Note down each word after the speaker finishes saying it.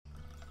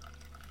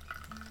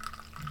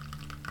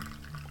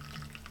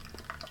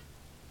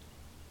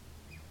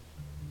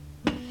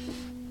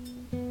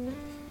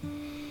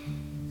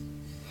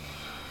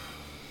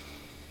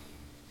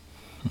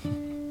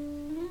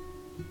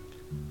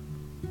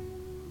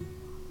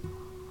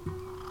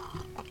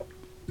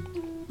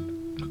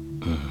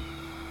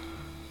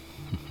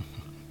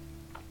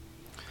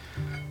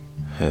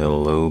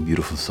Hello,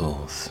 beautiful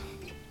souls.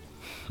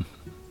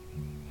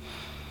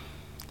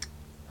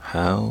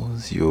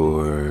 How's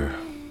your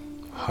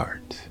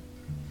heart?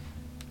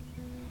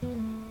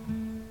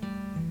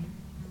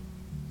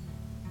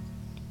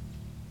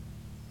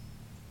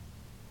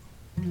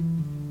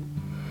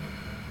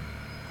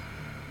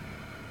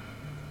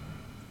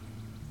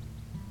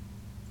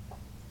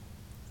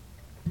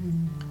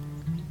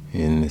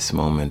 In this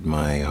moment,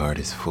 my heart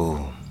is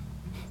full,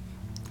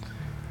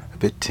 a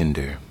bit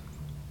tender,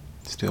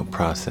 still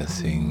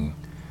processing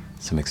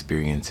some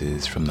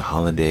experiences from the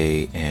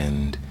holiday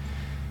and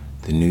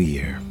the new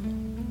year.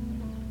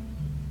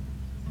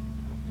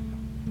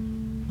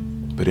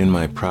 But in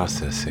my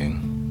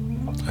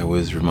processing, I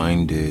was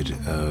reminded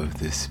of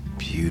this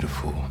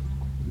beautiful,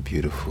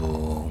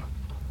 beautiful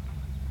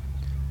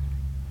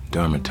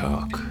Dharma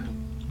talk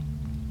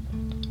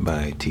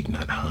by Thich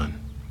Nhat Hanh.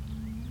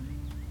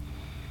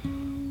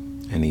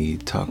 And he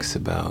talks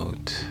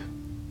about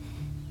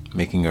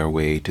making our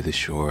way to the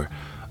shore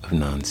of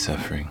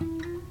non-suffering.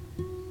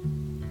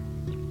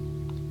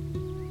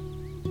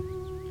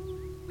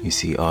 You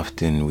see,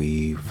 often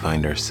we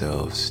find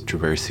ourselves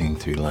traversing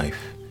through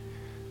life,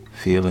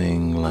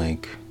 feeling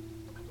like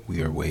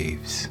we are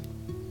waves.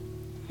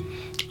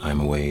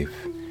 I'm a wave,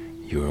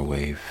 you're a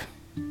wave.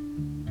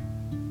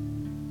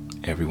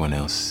 Everyone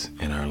else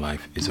in our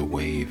life is a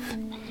wave.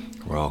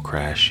 We're all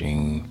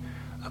crashing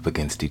up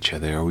against each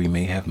other, or we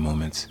may have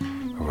moments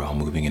where we're all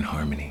moving in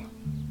harmony.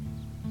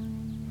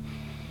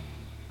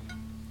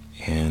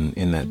 And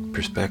in that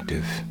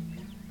perspective,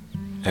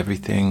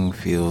 everything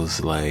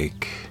feels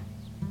like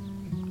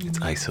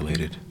it's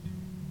isolated.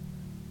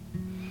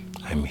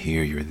 I'm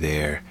here, you're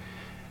there,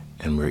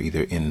 and we're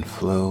either in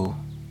flow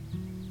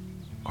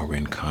or we're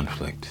in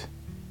conflict.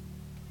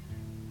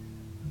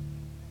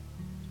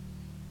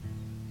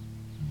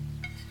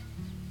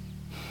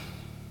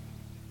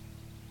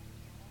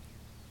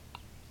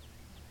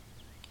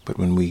 But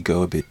when we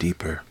go a bit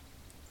deeper,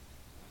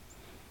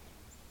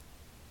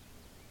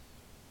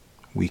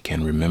 we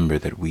can remember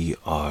that we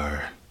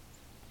are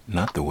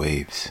not the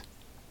waves.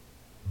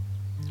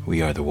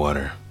 We are the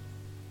water.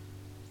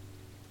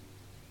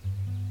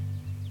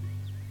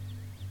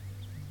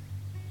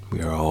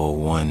 We are all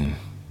one,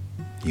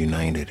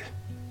 united.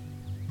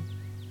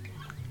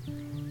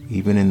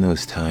 Even in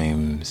those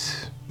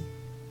times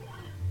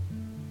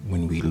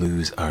when we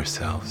lose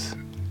ourselves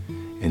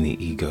in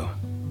the ego,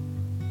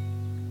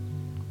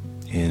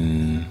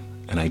 in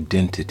an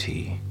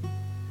identity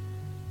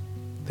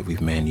that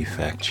we've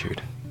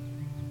manufactured,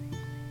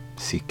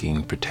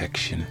 seeking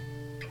protection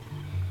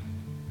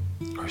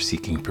or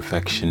seeking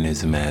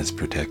perfectionism as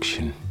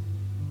protection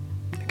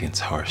against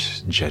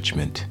harsh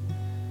judgment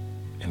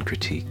and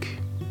critique.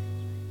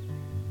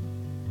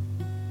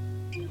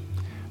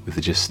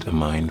 With just a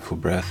mindful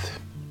breath,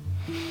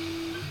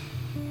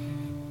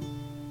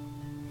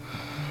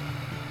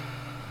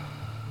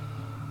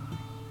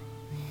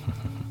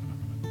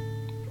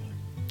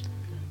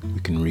 we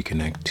can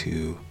reconnect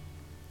to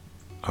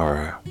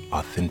our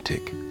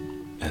authentic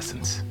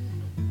essence.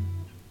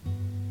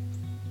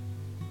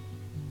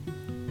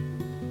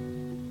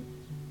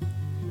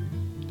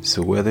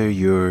 So whether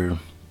you're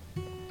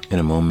in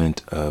a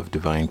moment of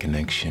divine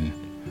connection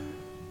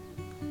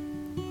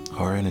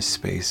or in a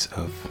space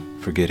of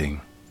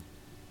forgetting,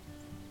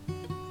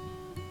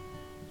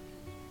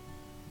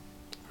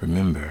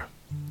 remember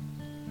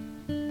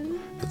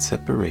that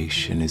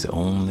separation is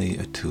only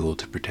a tool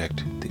to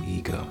protect the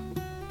ego.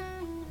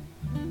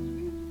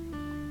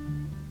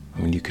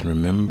 When you can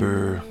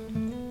remember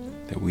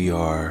that we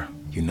are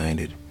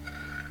united,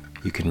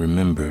 you can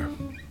remember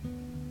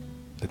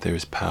that there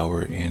is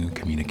power in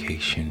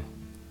communication.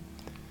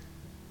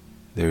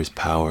 There is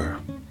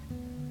power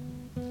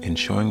in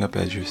showing up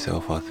as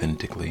yourself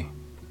authentically.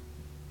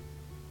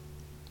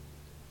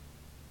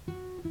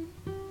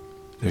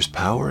 There's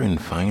power in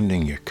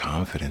finding your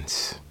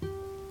confidence,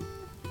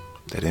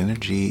 that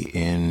energy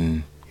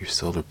in your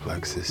solar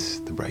plexus,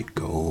 the bright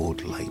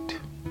gold light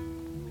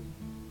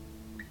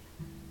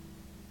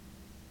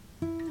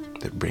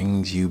that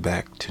brings you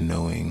back to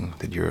knowing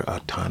that your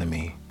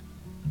autonomy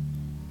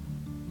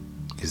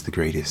is the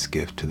greatest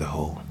gift to the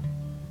whole.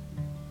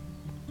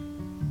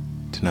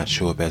 To not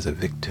show up as a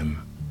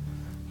victim,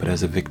 but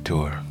as a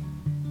victor.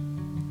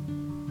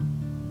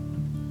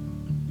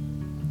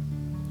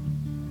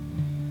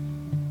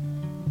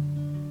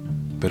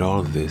 But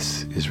all of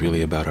this is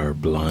really about our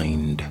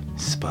blind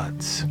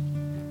spots.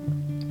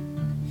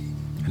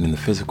 And in the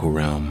physical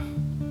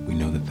realm, we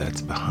know that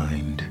that's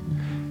behind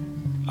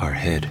our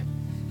head,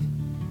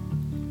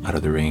 out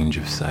of the range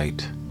of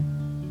sight.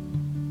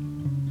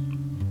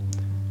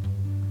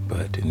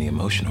 But in the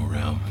emotional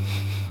realm,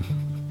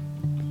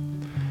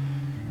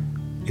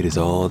 it is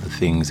all the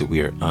things that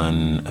we are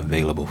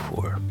unavailable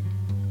for.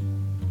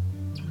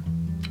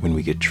 When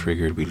we get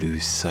triggered, we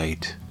lose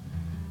sight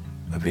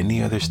of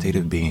any other state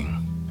of being.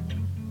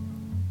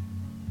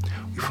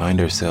 We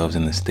find ourselves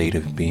in the state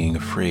of being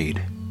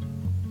afraid,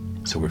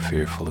 so we're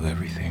fearful of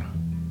everything.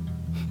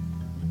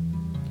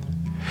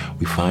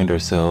 We find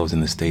ourselves in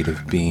the state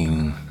of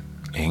being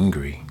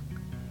angry.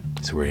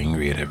 So we're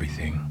angry at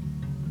everything,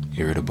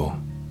 irritable.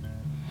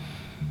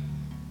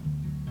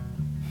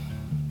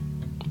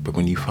 But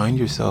when you find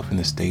yourself in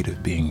the state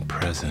of being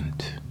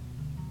present,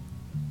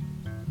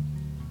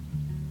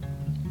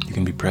 you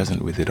can be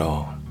present with it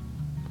all.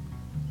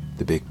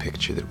 The big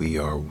picture that we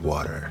are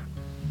water.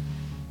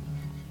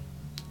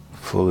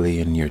 Fully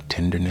in your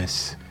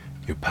tenderness,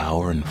 your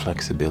power and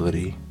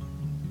flexibility,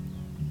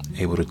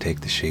 able to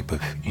take the shape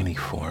of any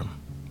form,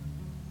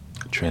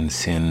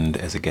 transcend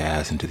as a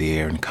gas into the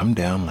air and come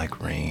down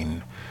like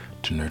rain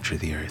to nurture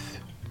the earth.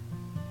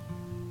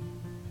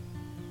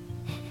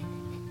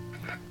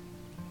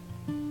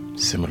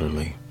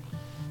 Similarly,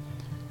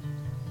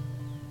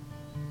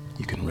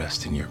 you can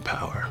rest in your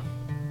power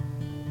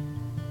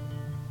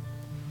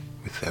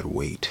with that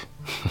weight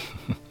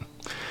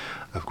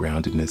of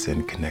groundedness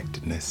and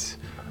connectedness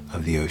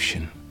of the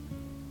ocean.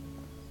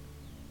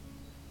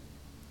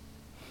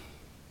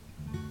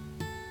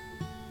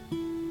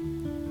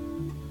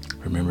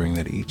 Remembering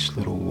that each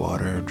little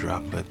water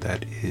droplet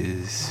that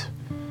is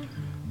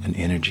an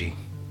energy,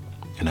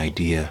 an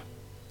idea,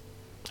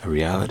 a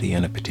reality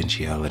and a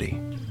potentiality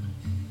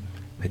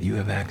that you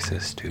have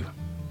access to.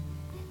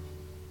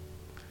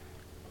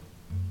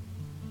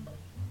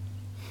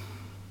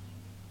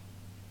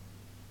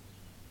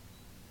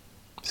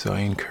 So I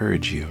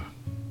encourage you,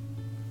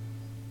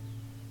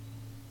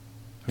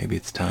 maybe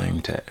it's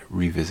time to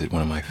revisit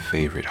one of my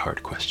favorite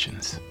heart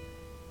questions.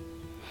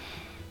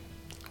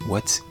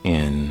 What's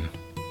in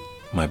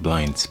my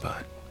blind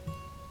spot?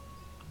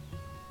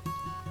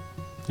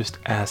 Just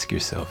ask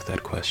yourself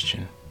that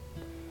question.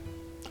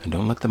 And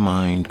don't let the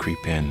mind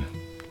creep in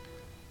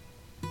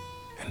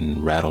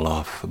and rattle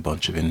off a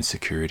bunch of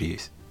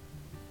insecurities.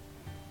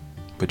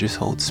 But just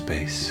hold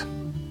space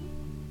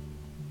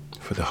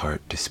for the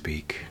heart to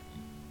speak.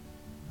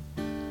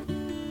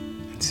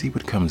 And see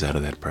what comes out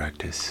of that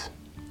practice.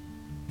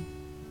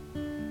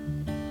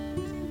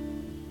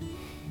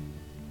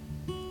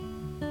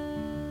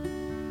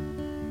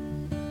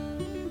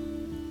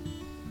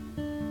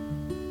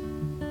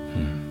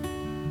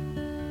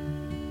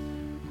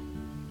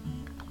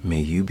 May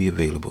you be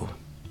available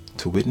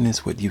to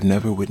witness what you've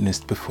never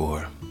witnessed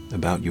before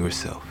about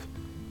yourself,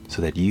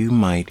 so that you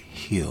might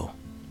heal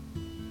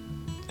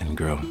and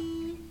grow.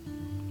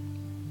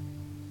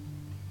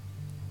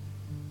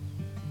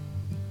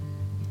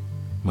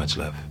 Much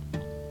love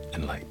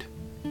and light.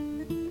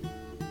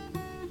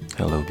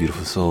 Hello,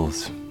 beautiful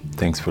souls.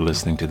 Thanks for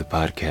listening to the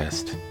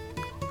podcast.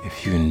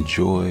 If you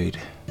enjoyed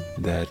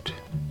that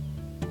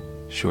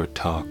short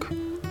talk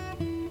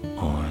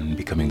on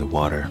becoming the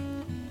water,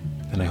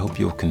 then I hope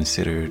you'll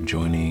consider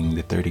joining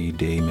the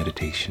 30-day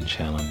meditation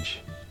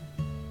challenge.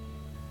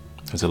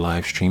 There's a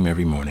live stream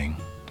every morning,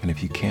 and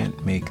if you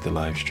can't make the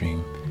live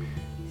stream,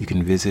 you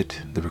can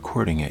visit the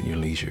recording at your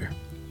leisure.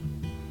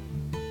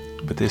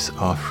 But this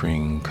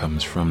offering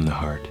comes from the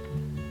heart,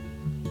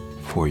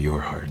 for your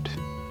heart,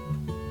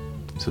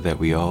 so that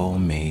we all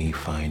may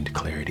find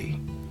clarity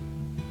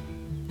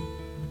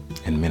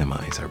and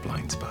minimize our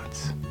blind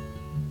spots.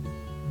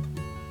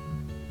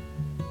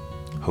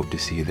 Hope to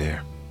see you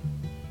there.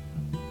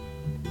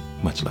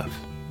 Much love.